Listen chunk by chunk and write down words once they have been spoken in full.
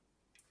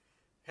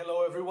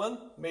Hello everyone,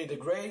 may the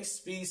grace,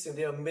 peace and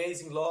the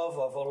amazing love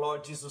of our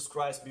Lord Jesus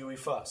Christ be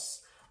with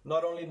us,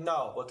 not only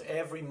now but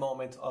every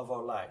moment of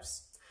our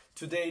lives.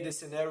 Today the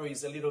scenario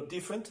is a little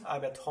different.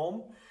 I'm at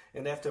home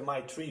and after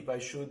my trip I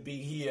should be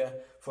here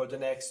for the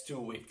next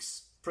 2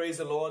 weeks. Praise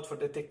the Lord for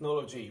the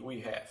technology we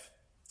have.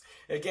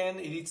 Again,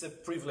 it is a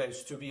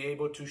privilege to be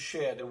able to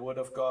share the Word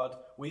of God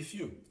with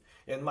you.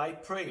 And my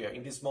prayer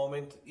in this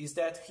moment is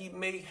that He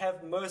may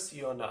have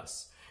mercy on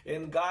us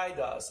and guide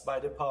us by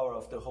the power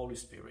of the Holy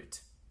Spirit.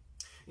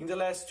 In the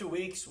last 2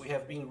 weeks, we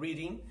have been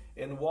reading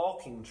and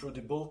walking through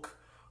the book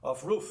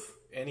of Ruth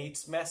and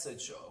its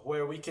message,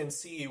 where we can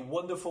see a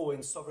wonderful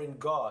and sovereign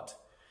God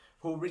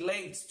who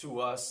relates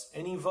to us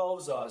and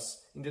involves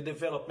us in the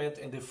development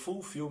and the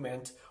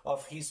fulfillment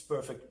of His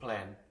perfect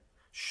plan,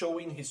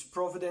 showing His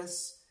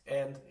providence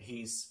and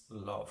His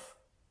love.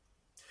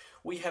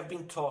 We have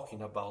been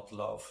talking about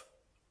love,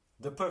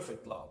 the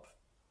perfect love,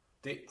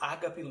 the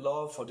agape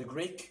love for the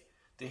Greek,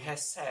 the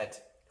hesed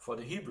for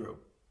the Hebrew,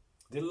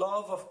 the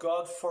love of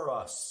God for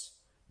us,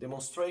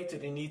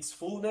 demonstrated in its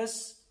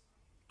fullness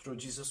through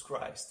Jesus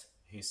Christ,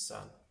 His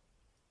Son.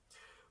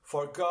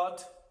 For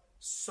God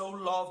so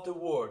loved the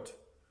world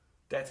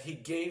that He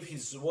gave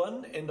His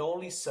one and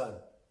only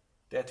Son,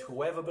 that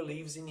whoever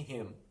believes in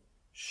Him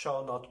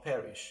shall not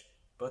perish,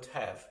 but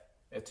have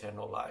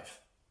eternal life.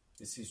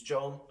 This is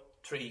John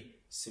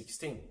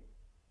 3:16.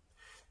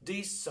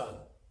 This Son,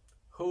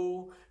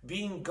 who,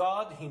 being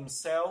God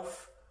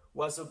Himself,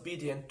 was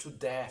obedient to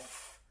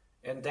death,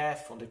 and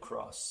death on the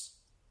cross,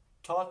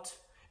 taught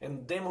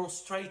and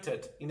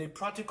demonstrated in a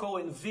practical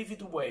and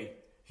vivid way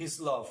His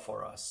love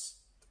for us,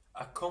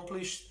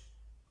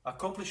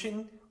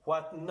 accomplishing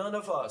what none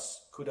of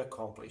us could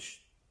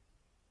accomplish.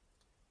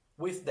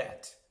 With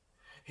that,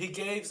 He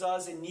gave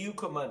us a new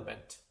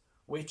commandment,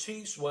 which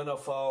is one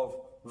of our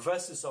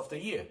verses of the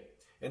year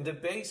and the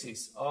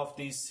basis of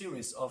this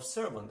series of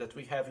sermons that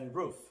we have in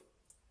Ruth.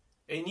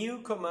 A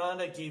new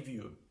command I give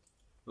you,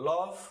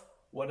 love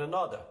one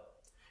another.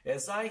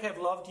 As I have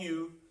loved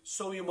you,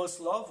 so you must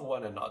love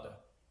one another.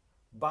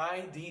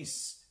 By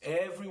this,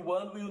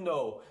 everyone will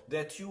know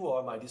that you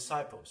are my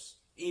disciples,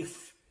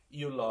 if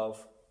you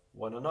love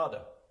one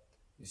another.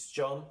 It's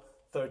John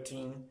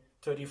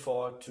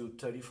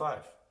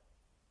 13:34-35.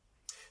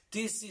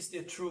 This is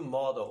the true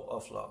model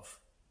of love.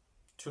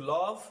 To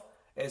love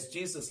as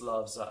Jesus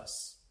loves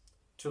us.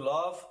 To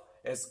love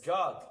as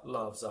God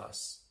loves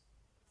us.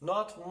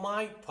 Not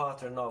my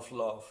pattern of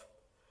love.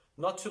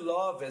 Not to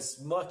love as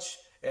much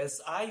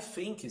as I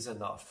think is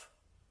enough,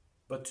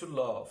 but to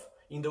love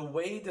in the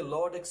way the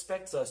Lord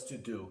expects us to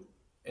do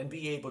and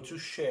be able to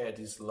share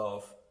this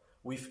love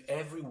with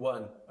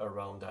everyone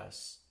around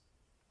us.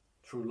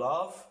 Through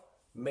love,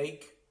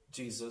 make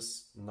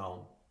Jesus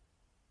known.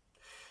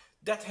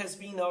 That has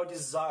been our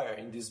desire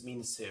in this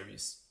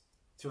mini-series,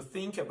 to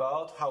think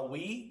about how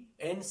we,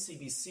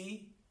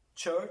 NCBC,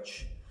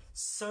 Church,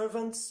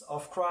 servants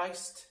of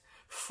Christ,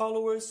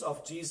 followers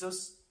of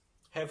Jesus,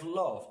 have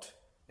loved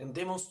and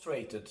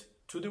demonstrated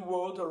to the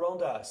world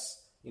around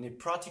us in a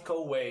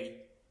practical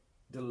way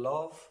the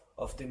love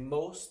of the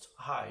Most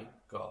High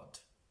God.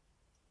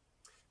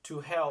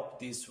 To help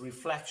this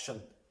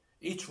reflection,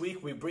 each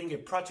week we bring a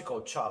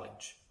practical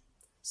challenge,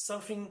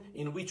 something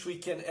in which we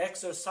can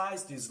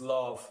exercise this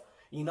love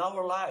in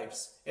our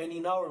lives and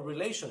in our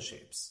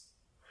relationships.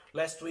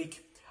 Last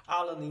week,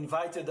 Alan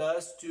invited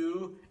us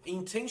to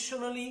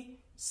intentionally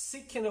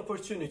seek an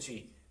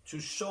opportunity to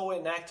show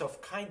an act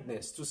of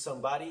kindness to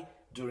somebody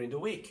during the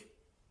week.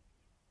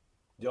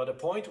 The other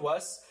point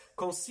was,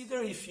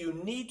 consider if you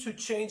need to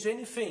change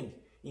anything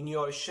in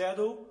your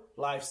shadow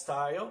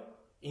lifestyle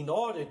in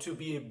order to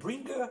be a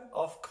bringer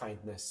of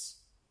kindness.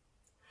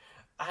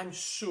 I'm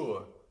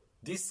sure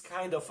this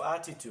kind of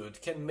attitude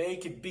can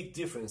make a big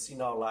difference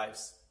in our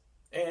lives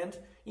and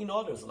in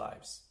others'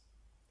 lives.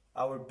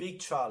 Our big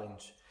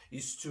challenge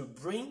is to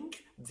bring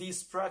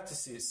these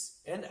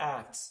practices and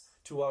acts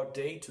to our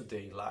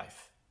day-to-day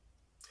life.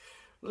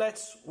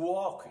 Let's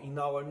walk in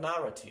our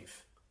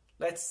narrative.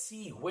 Let's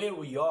see where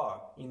we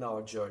are in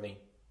our journey.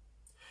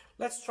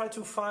 Let's try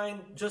to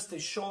find just a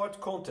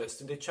short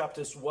context in the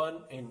chapters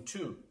 1 and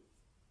 2.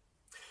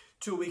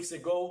 2 weeks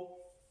ago,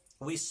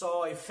 we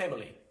saw a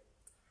family,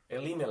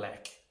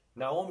 Elimelech,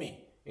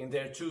 Naomi, and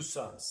their 2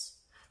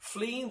 sons,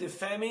 fleeing the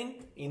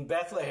famine in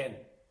Bethlehem,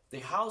 the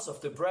house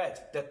of the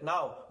bread that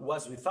now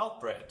was without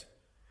bread,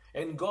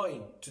 and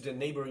going to the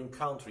neighboring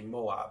country,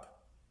 Moab.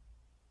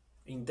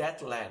 In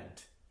that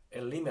land,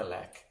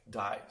 Elimelech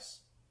dies,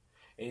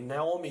 and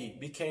Naomi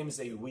becomes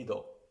a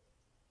widow.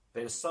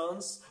 Their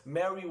sons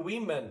marry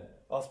women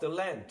of the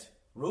land,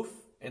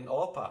 Ruth and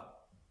Orpah,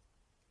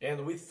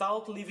 and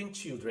without living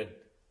children,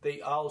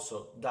 they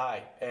also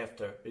die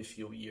after a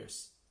few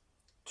years.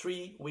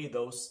 3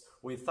 widows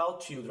without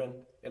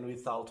children and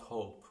without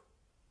hope.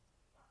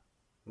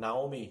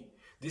 Naomi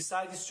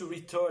decides to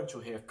return to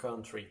her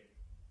country,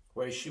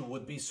 where she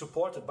would be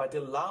supported by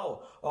the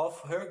law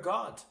of her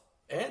God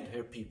and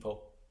her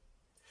people.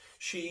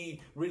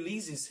 She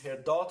releases her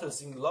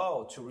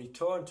daughters-in-law to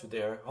return to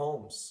their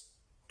homes,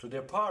 to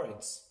their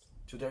parents,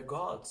 to their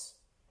gods.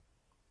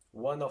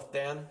 One of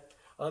them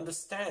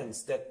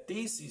understands that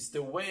this is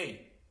the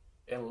way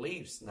and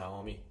leaves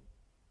Naomi.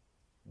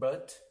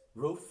 But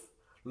Ruth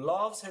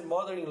loves her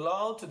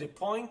mother-in-law to the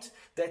point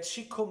that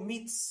she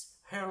commits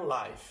her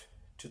life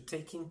to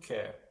taking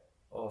care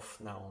of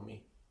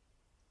Naomi.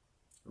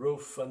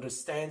 Ruth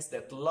understands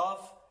that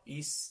love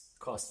is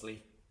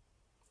costly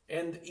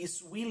and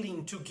is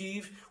willing to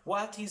give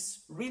what is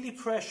really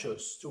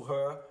precious to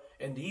her,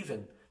 and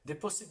even the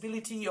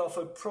possibility of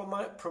a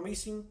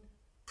promising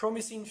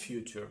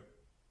future.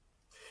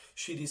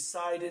 She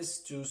decides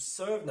to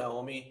serve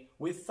Naomi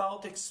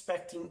without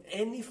expecting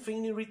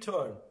anything in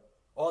return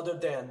other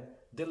than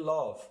the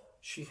love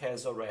she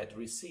has already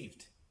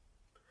received.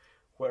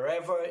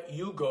 Wherever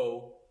you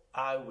go,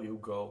 I will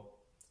go.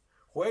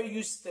 Where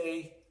you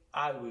stay,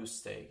 I will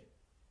stay.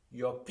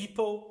 Your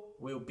people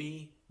will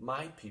be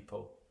my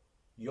people.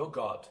 Your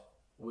God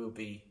will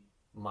be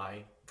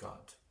my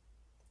God.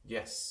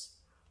 Yes,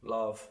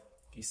 love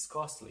is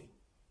costly.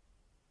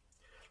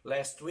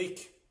 Last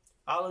week,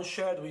 Alan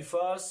shared with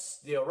us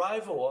the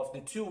arrival of the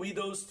two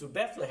widows to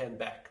Bethlehem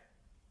back,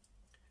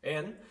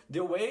 and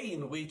the way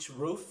in which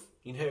Ruth,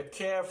 in her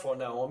care for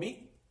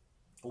Naomi,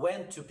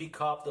 went to pick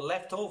up the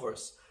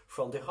leftovers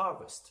from the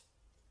harvest,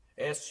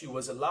 as she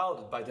was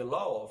allowed by the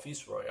law of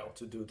Israel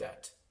to do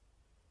that.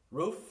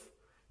 Ruth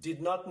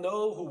did not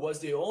know who was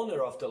the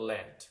owner of the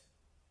land,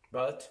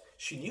 but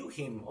she knew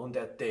him on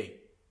that day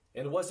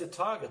and was the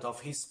target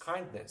of his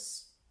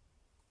kindness.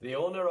 The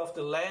owner of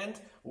the land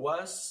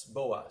was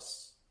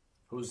Boaz,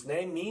 whose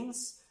name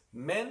means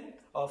man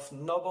of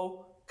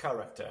noble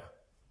character.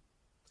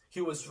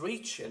 He was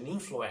rich and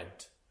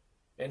influent,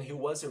 and he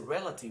was a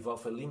relative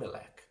of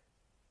Elimelech.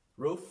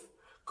 Ruth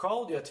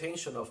called the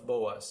attention of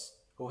Boaz,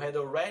 who had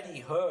already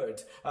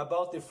heard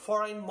about the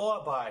foreign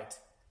Moabite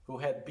who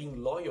had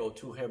been loyal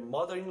to her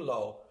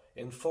mother-in-law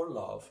and for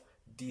love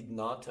did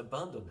not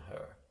abandon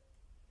her.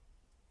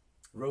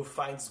 Ruth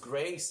finds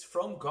grace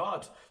from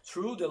God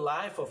through the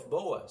life of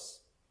Boaz,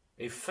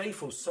 a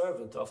faithful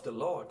servant of the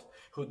Lord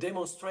who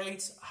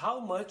demonstrates how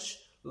much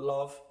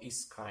love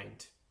is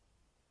kind.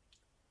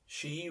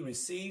 She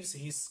receives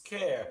his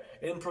care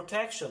and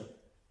protection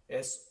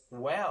as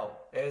well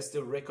as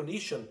the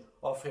recognition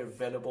of her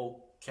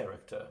valuable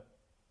character.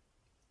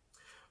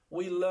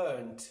 We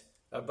learned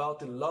about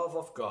the love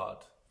of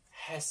God.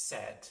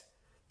 Hesed.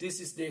 This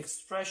is the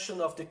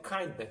expression of the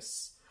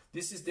kindness.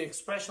 This is the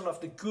expression of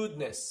the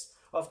goodness,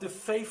 of the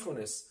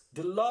faithfulness,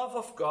 the love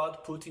of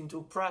God put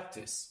into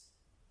practice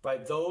by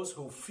those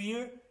who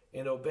fear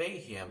and obey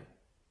him,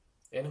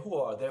 and who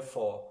are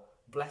therefore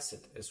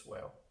blessed as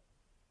well.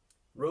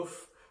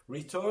 Ruth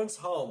returns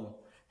home,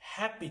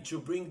 happy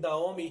to bring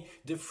Naomi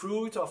the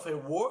fruit of her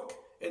work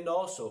and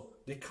also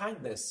the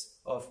kindness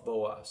of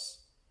Boaz.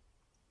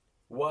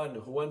 One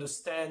who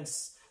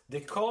understands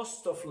the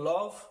cost of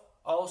love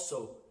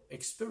also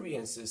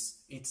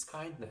experiences its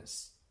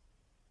kindness.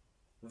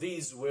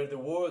 These were the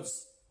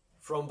words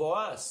from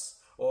Boaz,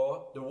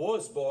 or the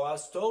words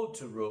Boaz told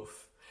to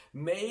Ruth.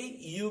 May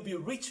you be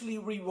richly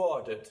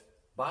rewarded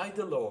by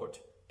the Lord,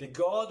 the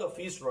God of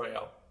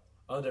Israel,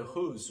 under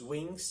whose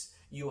wings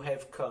you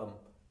have come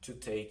to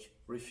take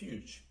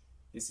refuge.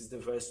 This is the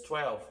verse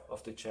 12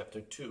 of the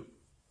chapter 2.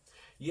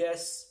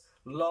 Yes,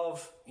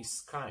 love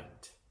is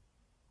kind.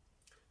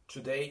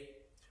 Today,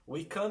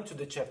 we come to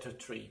the chapter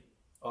 3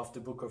 of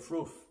the book of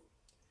Ruth.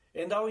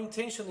 And our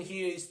intention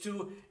here is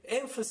to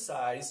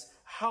emphasize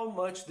how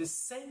much the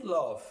same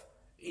love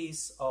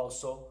is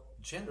also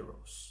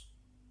generous.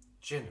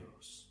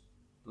 Generous.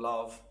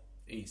 Love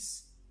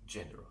is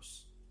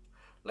generous.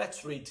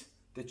 Let's read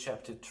the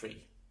chapter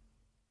 3.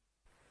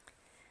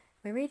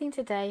 We're reading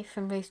today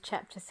from Ruth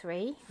chapter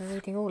 3. We're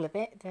reading all of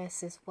it,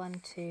 verses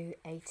 1 to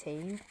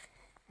 18,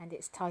 and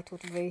it's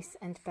titled Ruth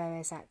and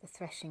Boaz at the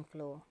Threshing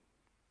Floor.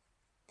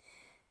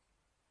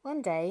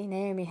 One day,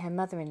 Naomi, her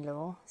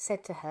mother-in-law,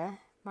 said to her,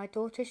 "My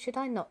daughter, should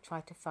I not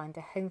try to find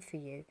a home for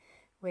you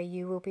where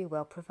you will be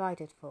well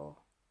provided for?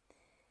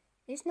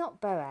 Is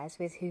not Boaz,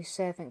 with whose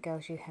servant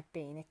girls you have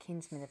been, a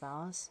kinsman of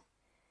ours?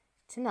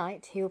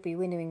 Tonight he will be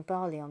winnowing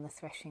barley on the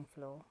threshing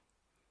floor.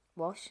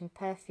 Wash and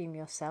perfume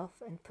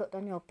yourself and put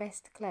on your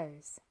best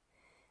clothes.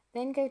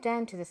 Then go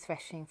down to the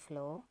threshing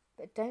floor,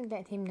 but don't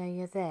let him know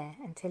you're there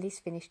until he's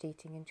finished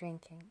eating and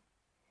drinking.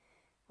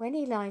 When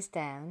he lies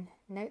down,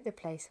 note the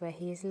place where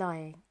he is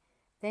lying.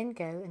 Then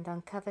go and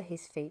uncover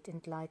his feet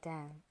and lie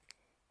down.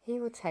 He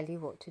will tell you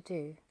what to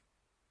do."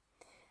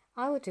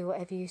 "I will do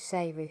whatever you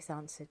say," Ruth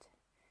answered.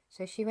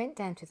 So she went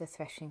down to the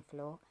threshing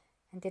floor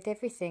and did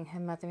everything her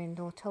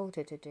mother-in-law told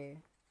her to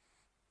do.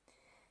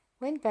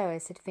 When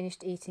Boaz had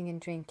finished eating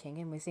and drinking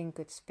and was in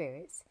good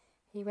spirits,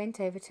 he went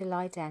over to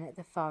lie down at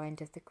the far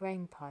end of the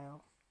grain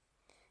pile.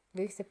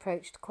 Ruth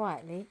approached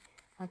quietly,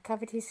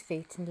 uncovered his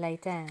feet and lay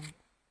down.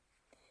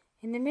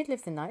 In the middle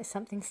of the night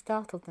something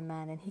startled the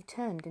man, and he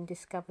turned and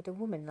discovered a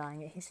woman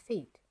lying at his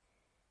feet.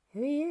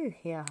 "Who are you?"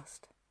 he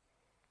asked.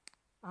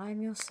 "I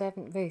am your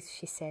servant Ruth,"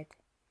 she said.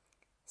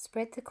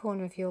 "Spread the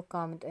corner of your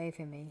garment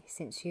over me,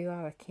 since you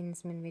are a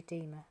kinsman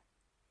redeemer."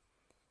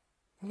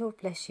 "The Lord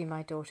bless you,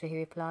 my daughter," he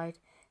replied.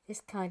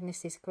 "This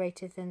kindness is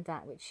greater than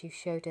that which you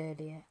showed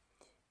earlier.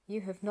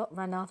 You have not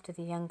run after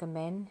the younger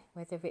men,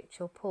 whether rich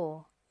or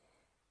poor.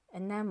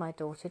 And now, my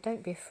daughter,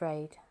 don't be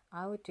afraid.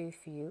 I will do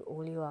for you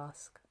all you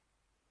ask.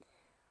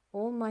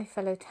 All my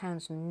fellow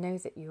townsmen know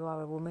that you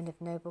are a woman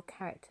of noble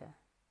character.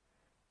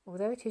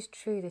 Although it is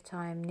true that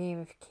I am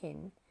near of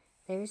kin,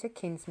 there is a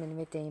kinsman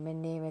redeemer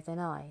nearer than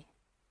I.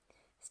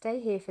 Stay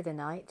here for the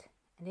night,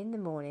 and in the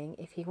morning,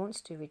 if he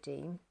wants to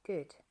redeem,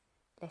 good,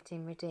 let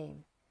him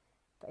redeem.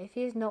 But if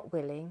he is not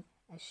willing,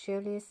 as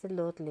surely as the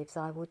Lord lives,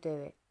 I will do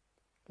it.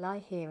 Lie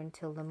here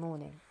until the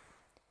morning."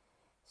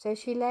 So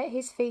she lay at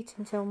his feet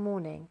until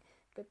morning,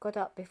 but got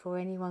up before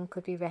anyone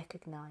could be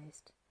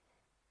recognized.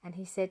 And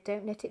he said,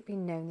 "Don't let it be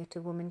known that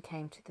a woman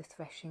came to the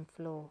threshing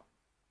floor."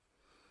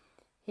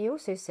 He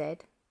also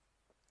said,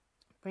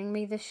 "Bring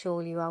me the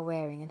shawl you are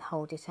wearing and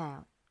hold it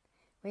out."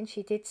 When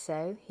she did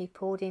so, he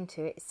poured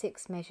into it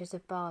 6 measures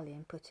of barley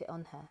and put it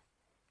on her.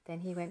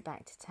 Then he went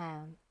back to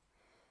town.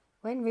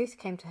 When Ruth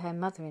came to her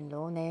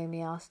mother-in-law,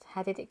 Naomi asked,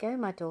 "How did it go,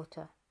 my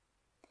daughter?"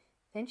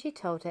 Then she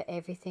told her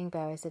everything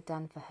Boaz had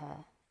done for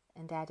her,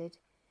 and added,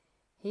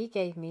 "He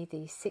gave me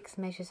these 6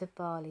 measures of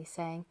barley,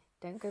 saying,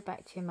 'Don't go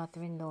back to your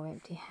mother-in-law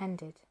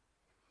empty-handed.'"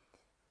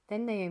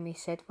 Then Naomi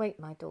said, "Wait,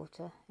 my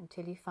daughter,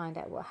 until you find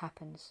out what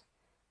happens,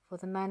 for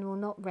the man will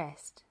not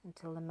rest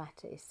until the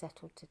matter is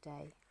settled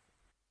today."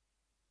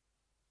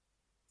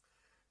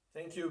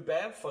 Thank you,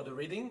 Bev, for the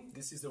reading.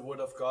 This is the Word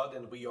of God,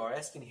 and we are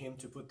asking Him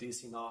to put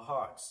this in our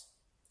hearts.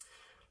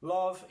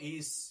 Love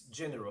is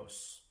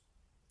generous.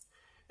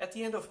 At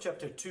the end of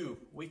chapter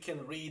 2, we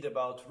can read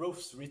about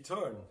Ruth's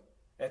return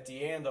at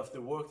the end of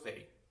the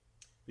workday.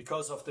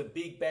 Because of the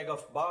big bag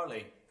of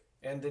barley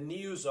and the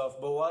news of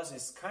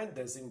Boaz's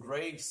kindness and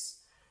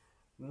grace,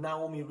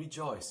 Naomi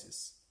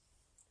rejoices.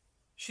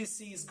 She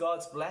sees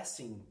God's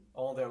blessing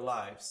on their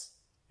lives,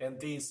 and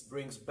this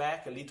brings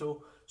back a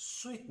little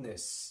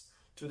sweetness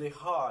to the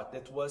heart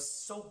that was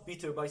so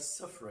bitter by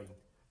suffering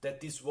that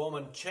this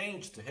woman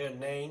changed her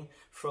name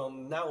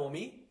from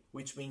Naomi,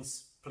 which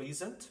means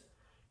pleasant,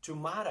 to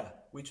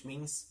Mara, which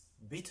means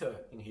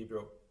bitter in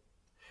Hebrew,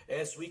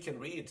 as we can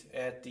read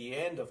at the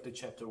end of the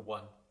chapter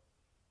 1.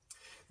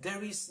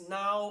 There is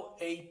now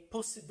a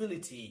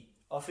possibility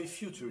of a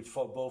future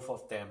for both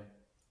of them.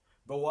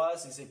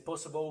 Boaz is a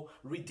possible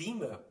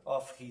redeemer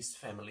of his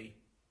family.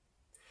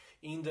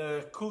 In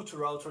the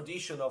cultural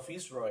tradition of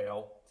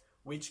Israel,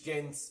 which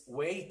gains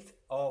weight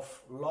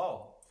of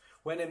law,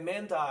 when a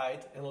man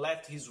died and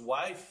left his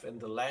wife and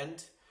the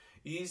land,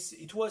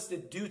 it was the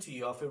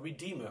duty of a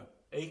redeemer,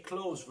 a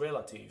close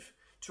relative,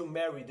 to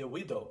marry the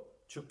widow,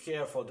 to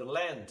care for the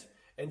land,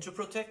 and to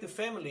protect the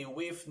family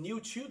with new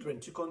children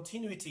to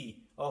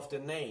continuity of the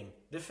name,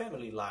 the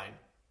family line.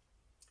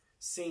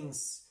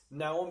 Since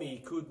Naomi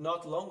could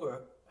not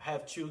longer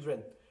have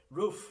children,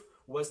 Ruth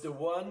was the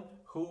one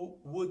who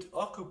would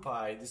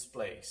occupy this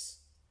place.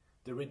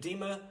 The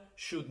Redeemer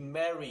should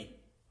marry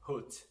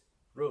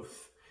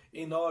Ruth,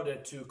 in order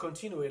to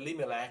continue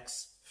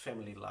Elimelech's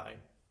family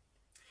line.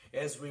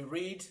 As we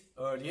read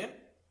earlier,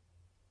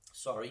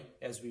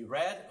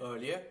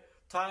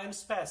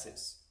 times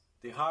passes,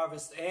 the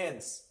harvest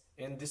ends,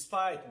 and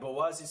despite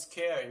Boaz's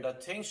care and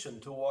attention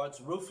towards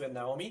Ruth and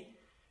Naomi,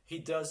 he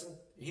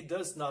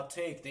does not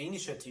take the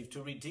initiative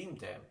to redeem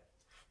them,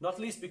 not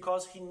least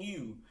because he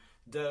knew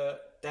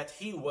that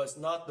he was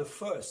not the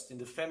first in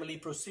the family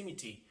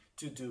proximity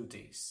to do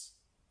this.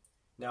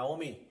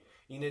 Naomi,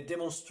 in a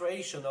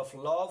demonstration of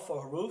love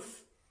for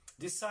Ruth,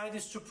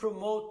 decided to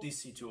promote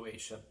this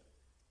situation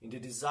in the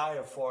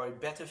desire for a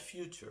better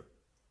future,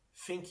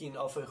 thinking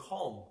of a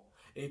home,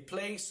 a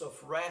place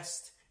of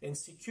rest and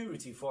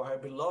security for her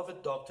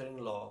beloved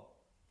daughter-in-law.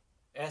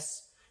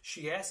 As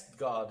she asked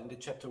God in the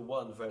chapter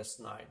 1, verse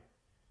 9,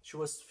 she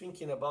was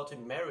thinking about a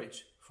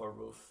marriage for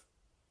Ruth.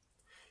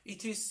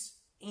 It is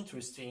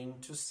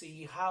interesting to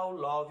see how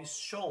love is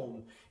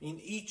shown in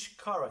each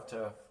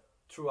character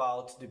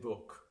throughout the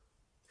book.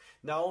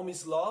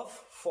 Naomi's love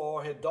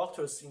for her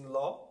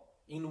daughters-in-law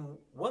in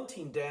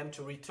wanting them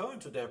to return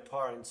to their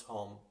parents'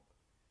 home.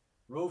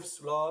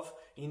 Ruth's love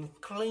in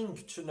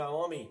clinging to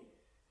Naomi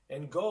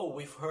and go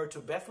with her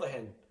to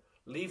Bethlehem,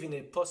 living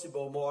a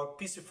possible more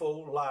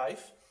peaceful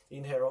life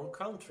in her own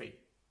country.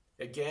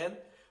 Again,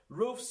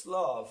 Ruth's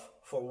love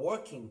for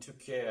working to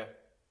care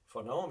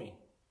for Naomi.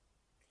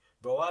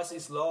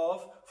 Boaz's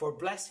love for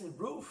blessing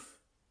Ruth,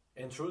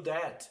 and through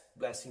that,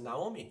 blessing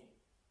Naomi.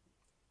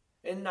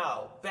 And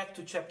now, back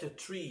to chapter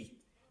 3,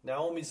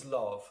 Naomi's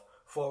love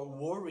for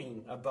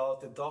worrying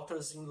about the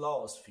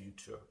daughters-in-law's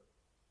future.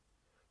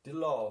 The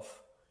love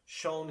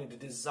shown in the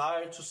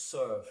desire to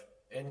serve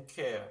and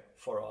care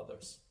for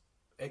others.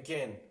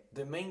 Again,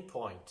 the main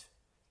point,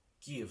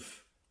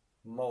 give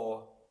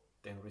more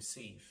than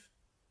receive.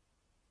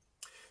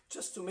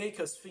 Just to make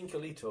us think a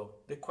little,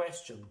 the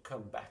question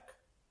comes back.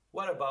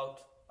 What about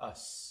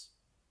us?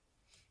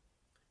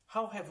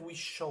 How have we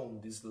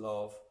shown this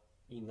love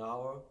in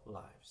our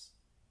lives?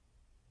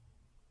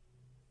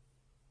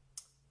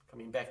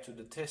 Coming back to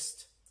the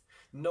test,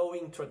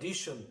 knowing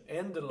tradition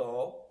and the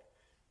law,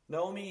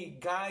 Naomi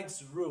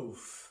guides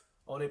Ruth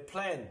on a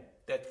plan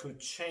that could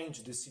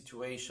change the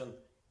situation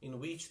in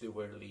which they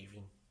were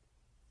living.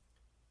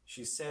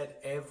 She said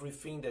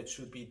everything that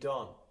should be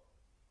done.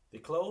 The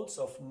clothes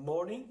of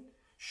mourning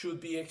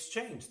should be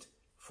exchanged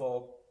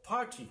for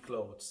party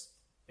clothes,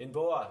 and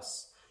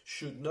Boaz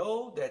should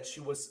know that she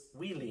was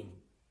willing,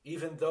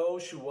 even though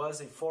she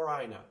was a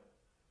foreigner,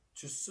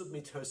 to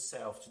submit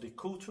herself to the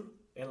culture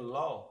and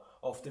law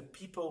of the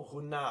people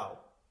who now,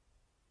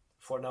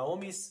 for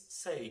Naomi's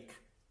sake,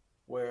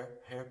 were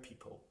her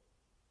people.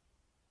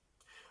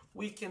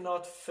 We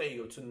cannot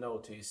fail to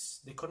notice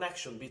the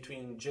connection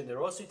between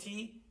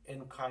generosity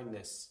and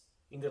kindness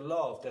in the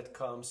love that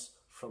comes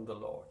from the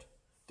Lord.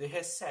 The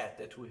Hesed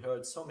that we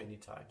heard so many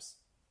times.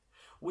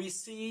 We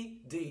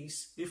see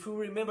this if we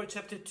remember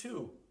chapter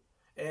 2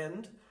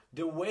 and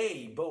the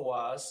way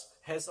Boaz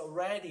has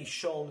already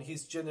shown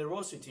his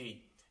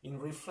generosity in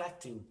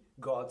reflecting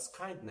God's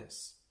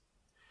kindness.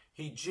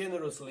 He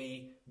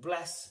generously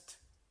blessed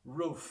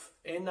Ruth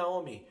and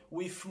Naomi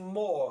with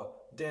more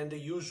than the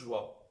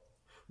usual,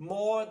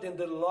 more than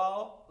the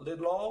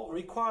law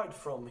required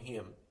from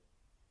him.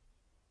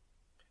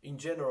 In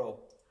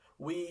general,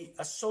 we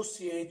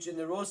associate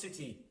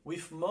generosity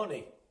with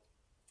money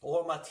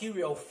or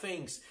material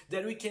things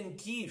that we can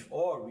give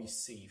or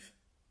receive.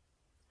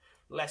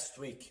 Last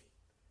week,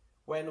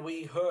 when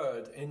we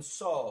heard and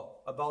saw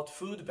about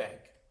Food Bank,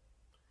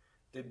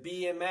 the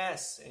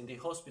BMS and the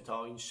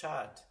hospital in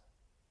Chad,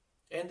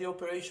 and the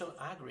Operation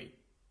Agri,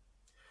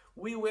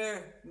 we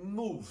were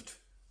moved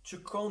to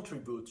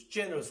contribute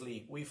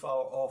generously with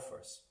our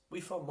offers,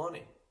 with our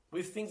money,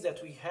 with things that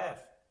we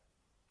have.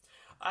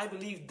 I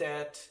believe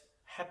that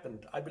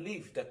happened. I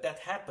believe that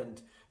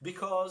happened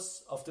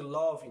because of the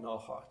love in our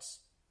hearts.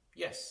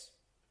 Yes,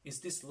 it's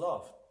this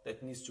love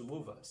that needs to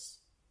move us.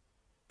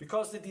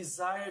 Because the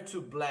desire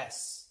to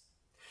bless,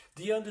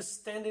 the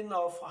understanding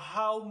of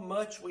how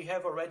much we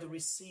have already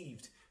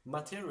received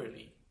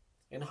materially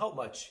and how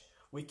much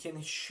we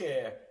can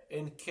share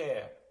and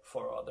care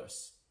for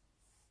others.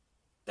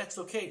 That's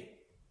okay.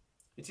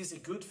 It is a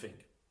good thing.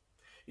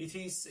 It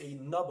is a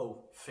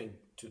noble thing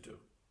to do.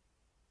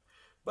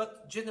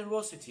 But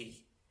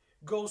generosity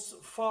goes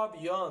far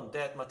beyond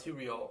that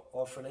material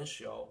or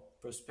financial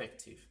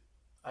perspective.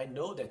 I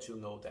know that you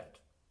know that.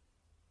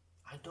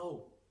 I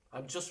know.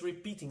 I'm just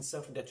repeating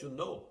something that you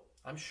know.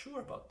 I'm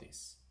sure about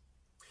this.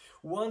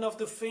 One of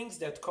the things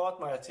that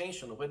caught my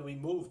attention when we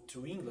moved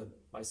to England,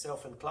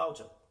 myself and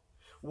Claudia,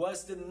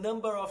 was the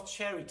number of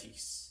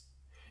charities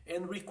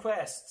and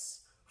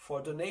requests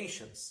for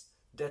donations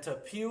that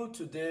appeal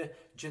to the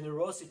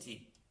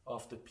generosity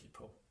of the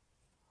people.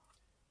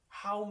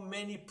 How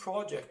many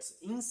projects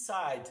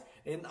inside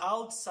and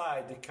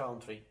outside the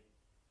country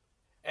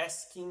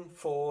asking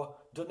for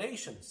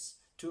donations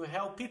to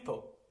help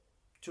people,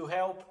 to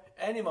help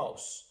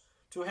animals,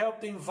 to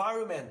help the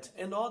environment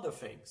and other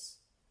things.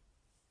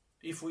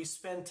 If we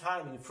spend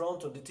time in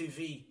front of the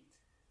TV,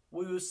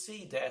 we will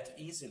see that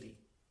easily.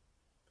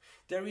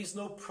 There is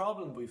no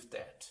problem with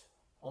that.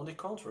 On the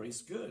contrary,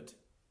 it's good.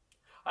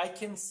 I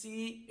can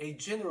see a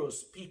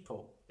generous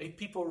people, a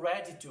people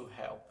ready to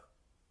help.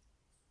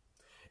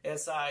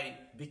 As I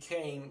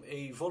became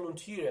a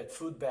volunteer at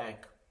Food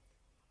Bank,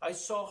 I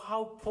saw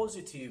how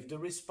positive the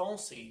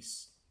response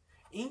is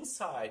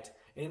inside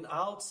and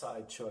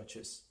outside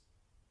churches,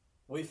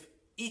 with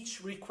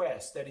each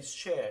request that is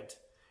shared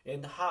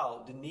and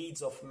how the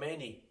needs of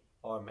many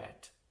are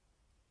met.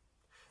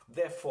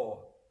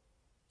 Therefore,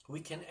 we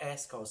can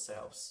ask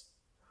ourselves,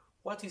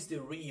 what is the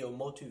real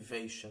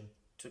motivation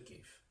to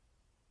give?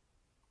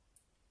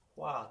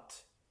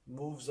 What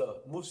moves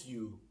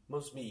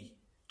me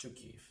to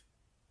give?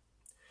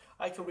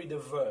 I can read a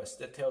verse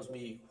that tells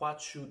me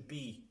what should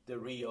be the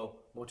real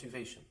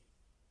motivation.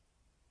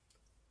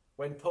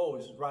 When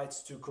Paul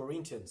writes to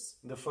Corinthians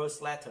in the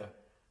first letter,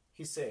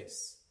 he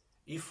says,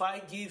 "If I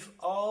give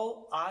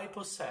all I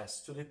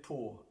possess to the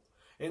poor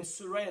and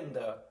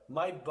surrender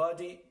my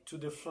body to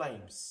the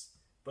flames,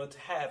 but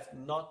have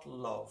not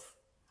love,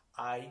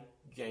 I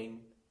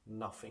gain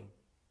nothing."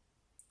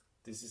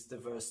 This is the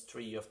verse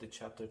 3 of the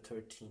chapter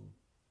 13.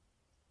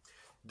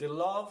 The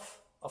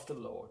love of the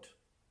Lord,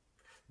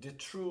 the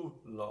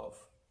true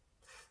love,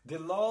 the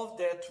love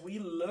that we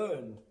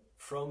learned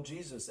from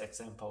Jesus'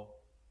 example,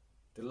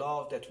 the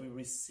love that we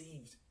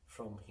received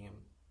from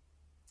him.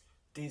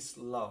 This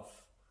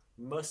love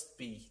must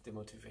be the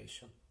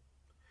motivation,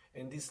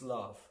 and this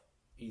love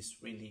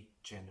is really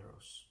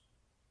generous.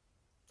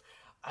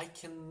 It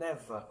can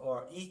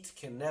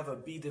never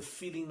be the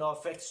feeling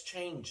of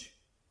exchange,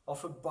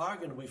 of a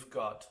bargain with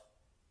God.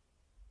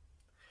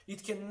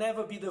 It can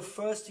never be the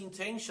first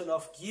intention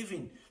of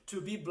giving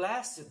to be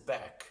blessed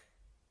back,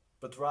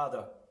 but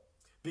rather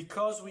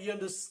because we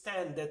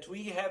understand that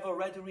we have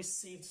already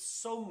received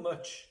so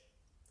much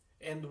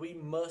and we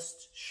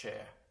must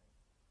share.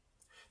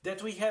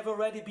 That we have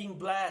already been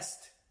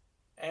blessed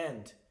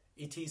and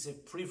it is a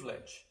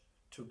privilege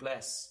to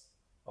bless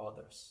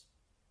others.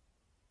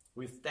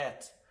 With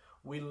that,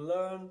 we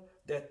learn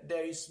that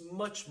there is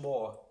much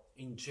more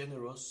in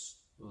generous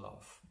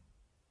love.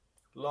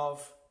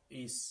 Love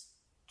is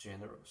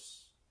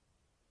generous.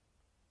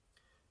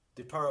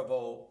 The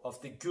parable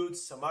of the Good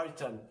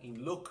Samaritan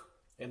in Luke,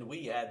 and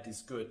we add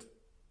this good,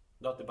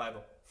 not the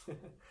Bible.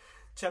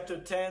 Chapter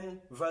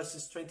 10,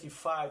 verses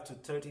 25 to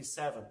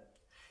 37.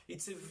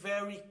 It's a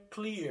very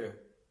clear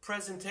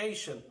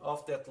presentation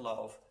of that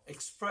love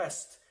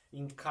expressed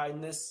in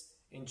kindness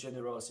and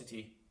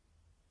generosity.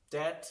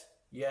 That,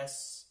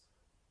 yes,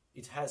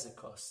 it has a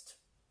cost.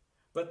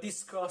 But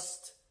this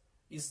cost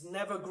is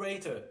never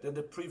greater than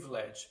the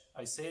privilege,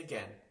 I say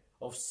again,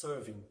 of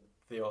serving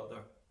the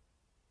other.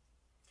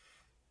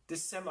 The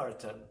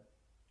Samaritan,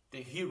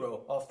 the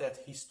hero of that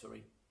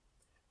history,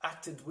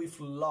 acted with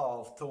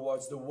love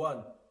towards the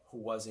one who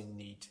was in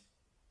need.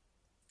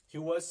 He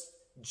was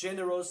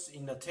generous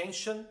in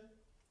attention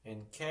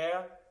and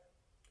care.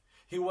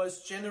 He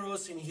was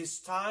generous in his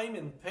time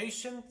and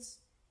patience.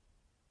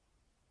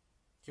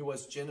 He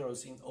was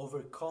generous in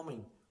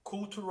overcoming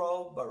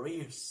cultural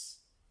barriers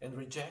and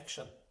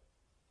rejection.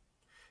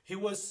 He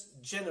was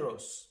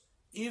generous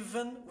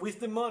even with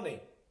the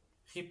money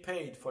he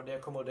paid for the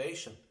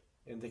accommodation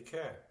and the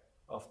care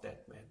of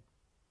that man.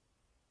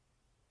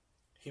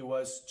 He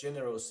was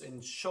generous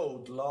and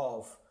showed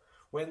love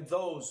when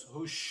those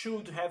who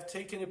should have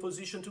taken a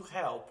position to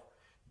help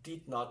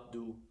did not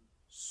do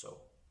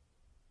so.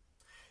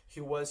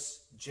 He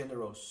was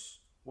generous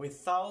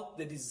without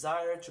the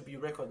desire to be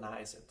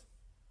recognized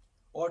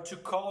or to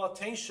call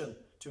attention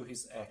to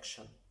his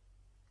action.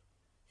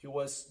 He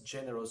was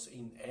generous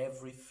in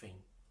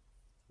everything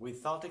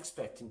without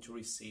expecting to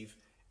receive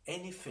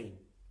anything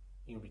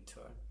in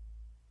return.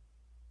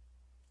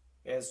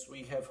 As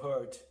we have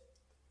heard,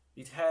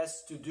 it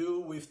has to do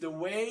with the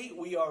way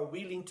we are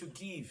willing to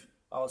give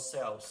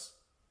ourselves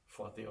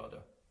for the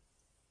other.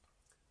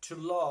 To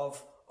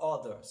love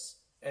others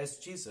as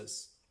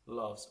Jesus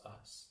loves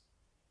us.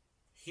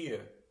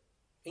 Here,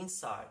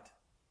 inside,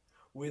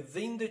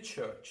 within the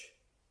church,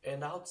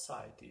 and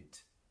outside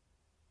it.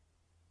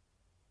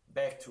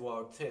 Back to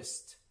our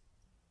text.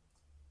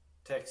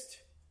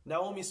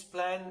 Naomi's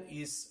plan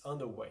is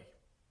underway.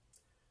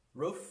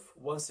 Ruth,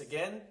 once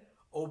again,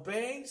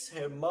 obeys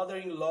her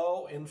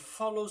mother-in-law and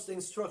follows the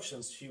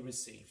instructions she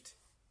received.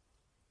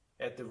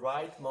 At the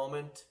right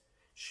moment,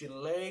 she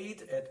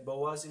laid at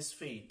Boaz's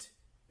feet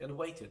and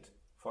waited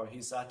for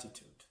his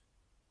attitude,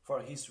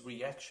 for his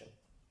reaction.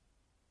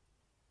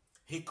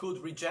 He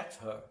could reject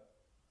her.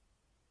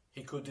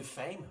 He could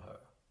defame her.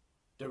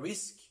 The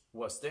risk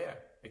was there,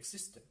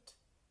 existent.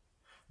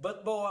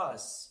 But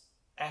Boaz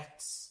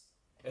acts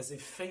as a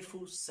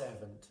faithful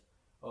servant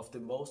of the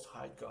Most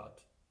High God,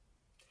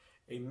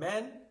 a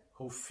man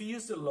who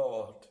fears the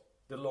Lord,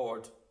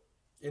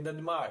 and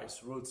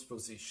admires Ruth's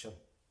position,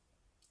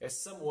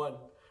 as someone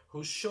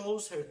who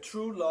shows her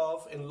true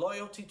love and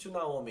loyalty to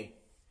Naomi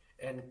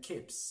and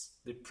keeps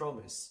the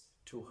promise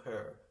to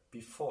her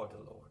before the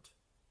Lord.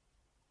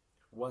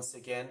 Once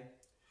again,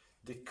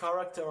 the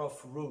character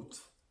of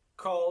Ruth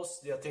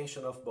calls the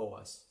attention of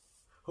Boaz,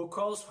 who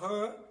calls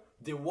her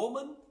the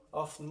woman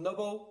of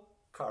noble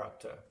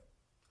character,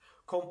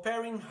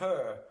 comparing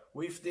her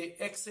with the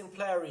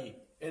exemplary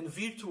and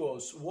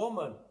virtuous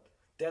woman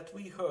that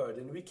we heard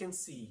and we can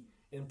see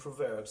in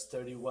Proverbs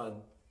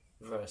 31,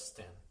 verse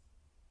 10.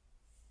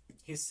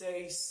 He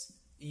says,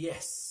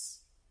 yes,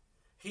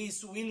 he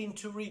is willing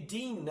to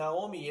redeem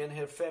Naomi and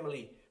her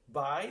family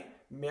by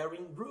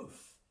marrying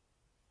Ruth.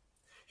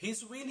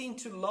 He's willing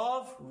to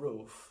love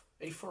Ruth,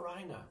 a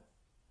foreigner,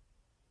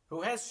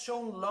 who has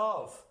shown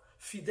love,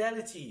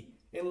 fidelity,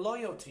 and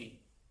loyalty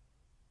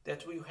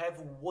that will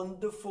have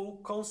wonderful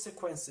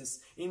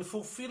consequences in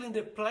fulfilling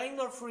the plan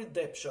of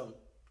redemption,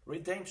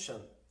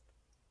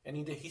 and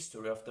in the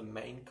history of the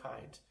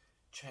mankind,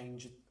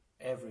 changed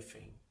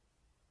everything.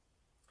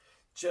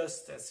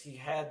 Just as he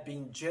had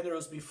been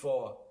generous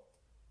before,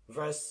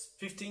 verse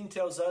 15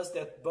 tells us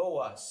that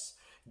Boaz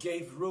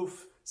gave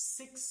Ruth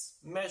 6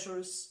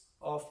 measures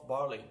of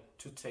barley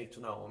to take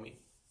to Naomi.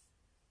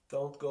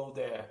 Don't go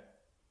there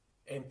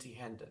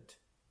empty-handed.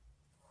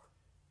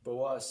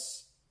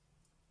 Boaz's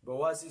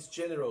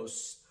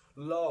generous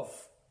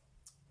love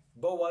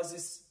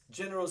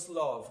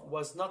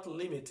was not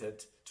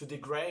limited to the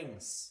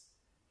grains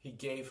he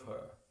gave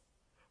her,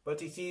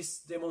 but it is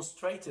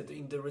demonstrated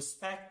in the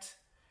respect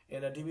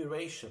and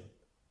admiration,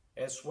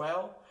 as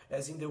well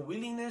as in the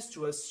willingness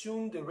to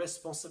assume the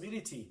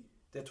responsibility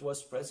that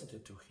was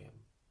presented to him.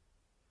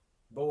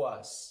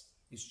 Boaz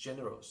is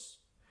generous,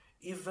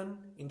 even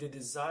in the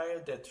desire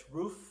that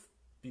Ruth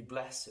be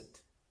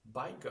blessed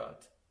by God,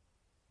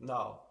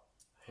 now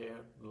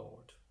her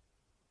Lord.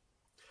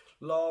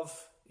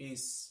 Love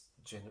is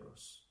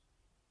generous.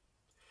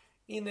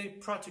 In a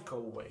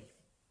practical way,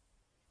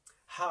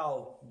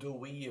 how do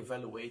we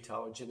evaluate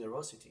our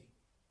generosity?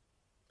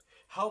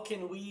 How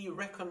can we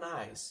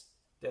recognize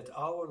that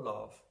our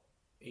love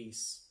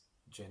is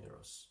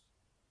generous?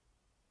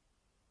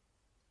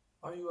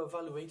 Are you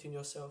evaluating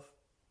yourself?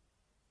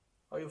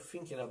 Are you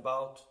thinking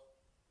about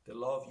the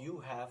love you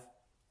have,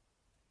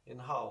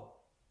 and how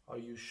are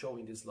you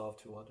showing this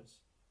love to others?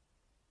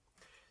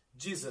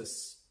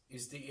 Jesus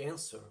is the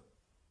answer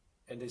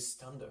and His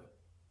thunder.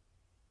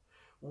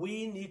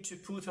 We need to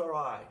put our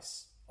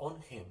eyes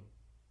on Him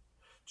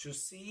to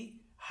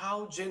see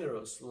how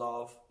generous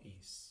love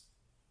is,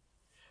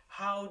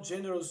 how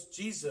generous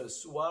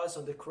Jesus was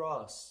on the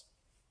cross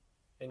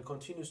and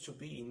continues to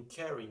be in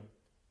caring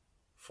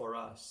for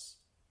us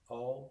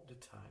all the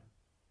time.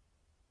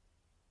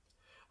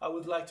 I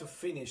would like to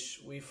finish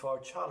with our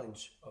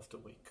challenge of the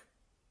week.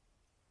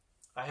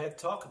 I have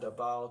talked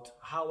about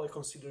how I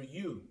consider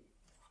you,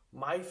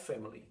 my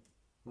family,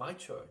 my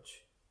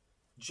church,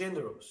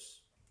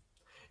 generous.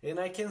 And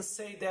I can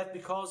say that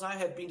because I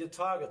have been the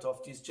target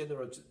of this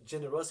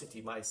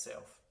generosity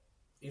myself.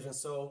 Even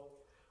so,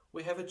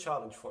 we have a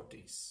challenge for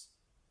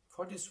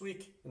this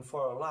week and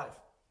for our life,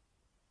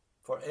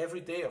 for every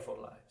day of our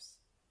lives.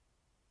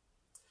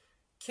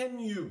 Can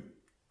you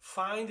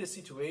find a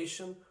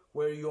situation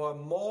where you are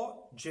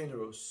more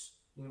generous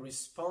in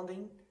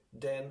responding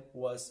than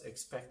was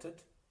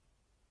expected?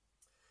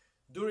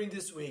 During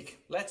this week,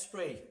 let's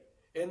pray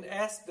and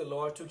ask the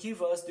Lord to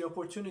give us the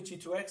opportunity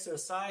to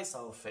exercise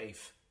our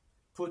faith,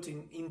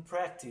 putting in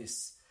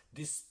practice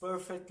this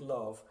perfect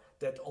love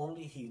that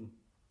only He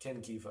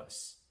can give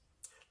us.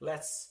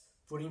 Let's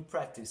put in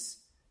practice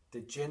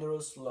the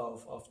generous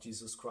love of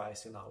Jesus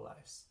Christ in our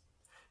lives.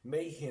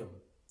 May Him,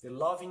 the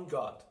loving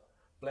God,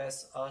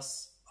 bless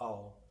us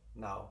all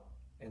now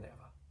and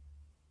ever.